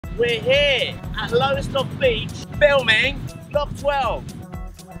We're here at Lowestoft Beach filming vlog 12.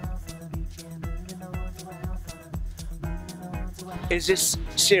 Is this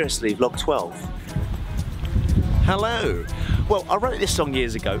seriously vlog 12? Hello. Well, I wrote this song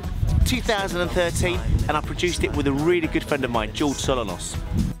years ago, 2013, and I produced it with a really good friend of mine, George Solonos.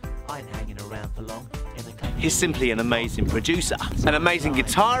 He's simply an amazing producer, an amazing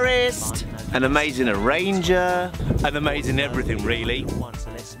guitarist, an amazing arranger, an amazing everything really.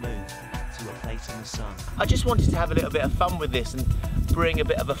 I just wanted to have a little bit of fun with this and bring a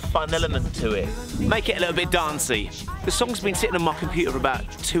bit of a fun element to it. Make it a little bit dancey. The song's been sitting on my computer for about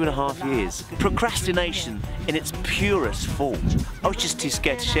 2.5 years. Procrastination in its purest form. I was just too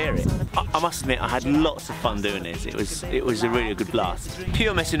scared to share it. I must admit I had lots of fun doing this. It was a really good blast.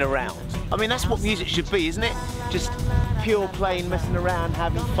 Pure messing around. I mean, that's what music should be, isn't it? Just pure playing, messing around,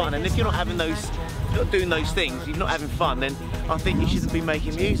 having fun. And if you're not having those, not doing those things, you're not having fun, then I think you shouldn't be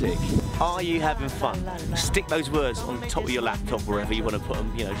making music. Are you having fun? Stick those words on the top of your laptop, wherever you want to put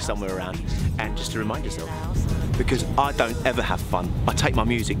them, you know, just somewhere around, and just to remind yourself. Because I don't ever have fun. I take my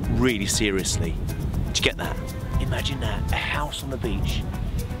music really seriously. Do you get that? Imagine that, a house on the beach.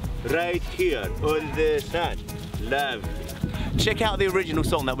 Right here on the sun. Love. Check out the original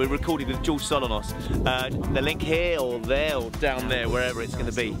song that we recorded with George Solonos. The link here or there or down there, wherever it's going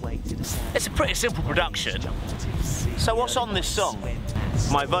to be. It's a pretty simple production. So what's on this song?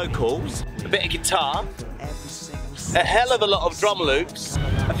 My vocals, a bit of guitar, a hell of a lot of drum loops,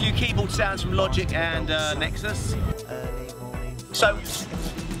 a few keyboard sounds from Logic and Nexus. So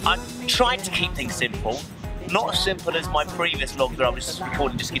I tried to keep things simple, not as simple as my previous vlog where I was just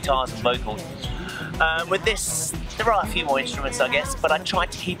recording just guitars and vocals. With this, there are a few more instruments, I guess, but I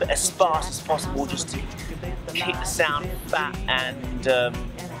tried to keep it as sparse as possible just to keep the sound fat and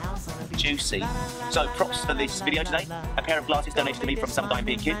juicy. So props for this video today. A pair of glasses donated to me from some dying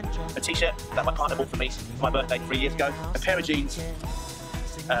kid. A t-shirt that my partner bought for me for my birthday 3 years ago. A pair of jeans,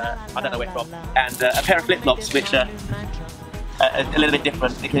 I don't know where from. And a pair of flip-flops, which are a little bit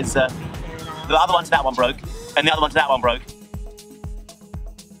different because the other one to that one broke, and the other one to that one broke.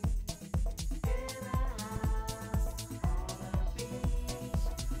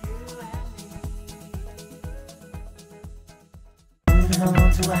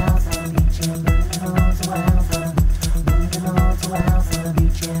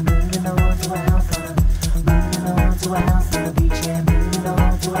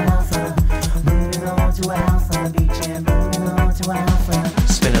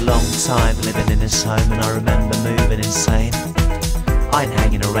 It's been a long time living in this home, and I remember moving insane. I ain't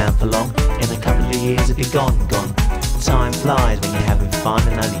hanging around for long. In a couple of years it'll be gone. Time flies when you're having fun,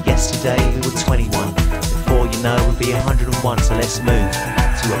 and only yesterday we were 21. Before you know we'll be 101, so let's move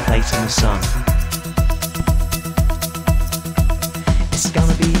to a place in the sun. It's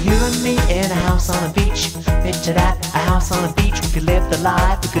gonna be you and me in a house on a beach. Picture that, a house on a beach. We could live the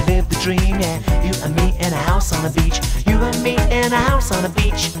life, we could live the dream, yeah. You and me in a house on a beach. You and me in a house on a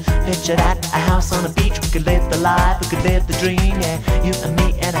beach. Picture that, a house on a beach. We could live the life, we could live the dream, yeah. You and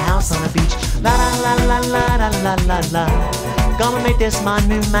me in a house on a beach. La la la la la la la la. Gonna make this my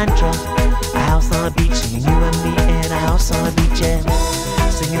new mantra. A house on a beach, singing you and me in a house on a beach, yeah.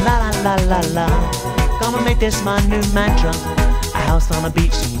 Singing la la la la la. Gonna make this my new mantra. A house on a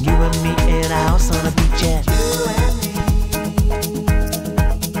beach, singing you and me in a house on a beach, yeah.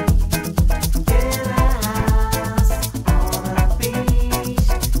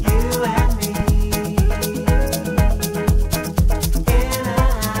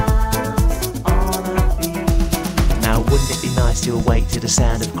 To awake to the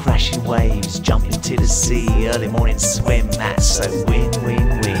sound of crashing waves, jump into the sea, early morning swim, that's so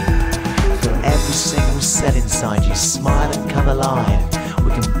win-win-win. For every single cell inside you, smile and come alive.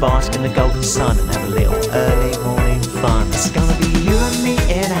 We can bask in the golden sun and have a little early morning fun. It's gonna be you and me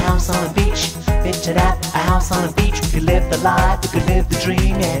in a house on a beach. Picture that, a house on a beach. We could live the life, we could live the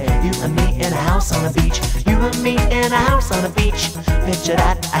dream, yeah. You and me in a house on a beach. You and me in a house on a beach. Picture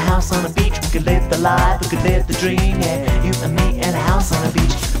that, a house on a beach. We could live the life, we could live the dream, yeah. You and me in a house on a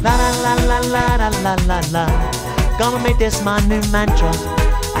beach. La la la la la la la la la. Gonna make this my new mantra.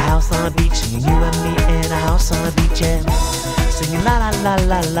 A house on a beach, singing you and me in a house on a beach, yeah. Singing la la la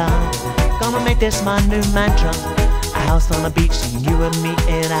la la. Gonna make this my new mantra. A house on a beach, singing you and me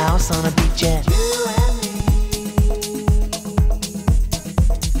in a house on a beach, yeah.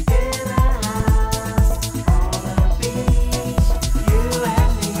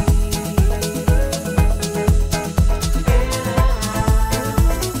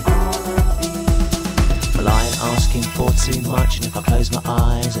 Too much, and if I close my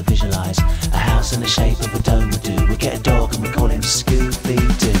eyes I visualize a house in the shape of a dome would do. We get a dog and we call him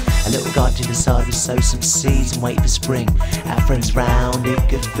Scooby-Doo. forgot to decide to sow some seeds and wait for spring. Our friends round, eat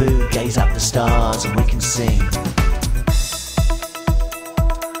good food, gaze up the stars and we can sing.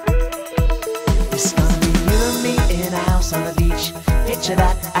 It's gonna be you and me in a house on the beach. Picture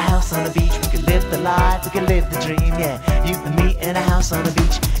that, a house on the beach. We could live the life, we could live the dream, yeah. You and me in a house on the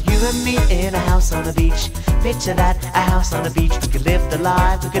beach. You and me in a house on the beach. Picture that, a house on the beach. We could live the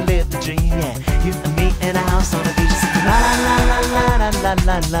life, we could live the dream, yeah. You and me in a house on the beach. La la la la la la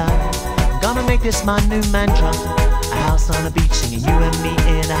la la. I'm gonna make this my new mantra. A house on the beach, singing you and me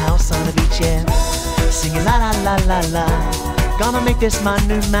in a house on the beach, yeah. Singing la la la la la. Gonna make this my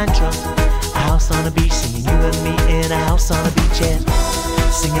new mantra. A house on the beach, singing you and me in a house on the beach, yeah.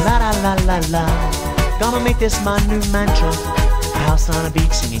 Singing la la la la la. Gonna make this my new mantra. A house on the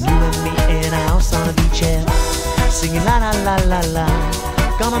beach, singing you and me in a house on the beach, yeah. Singing la la la la la.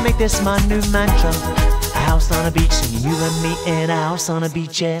 Gonna make this my new mantra. A house on the beach, singing you and me in a house on the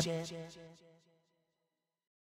beach, yeah.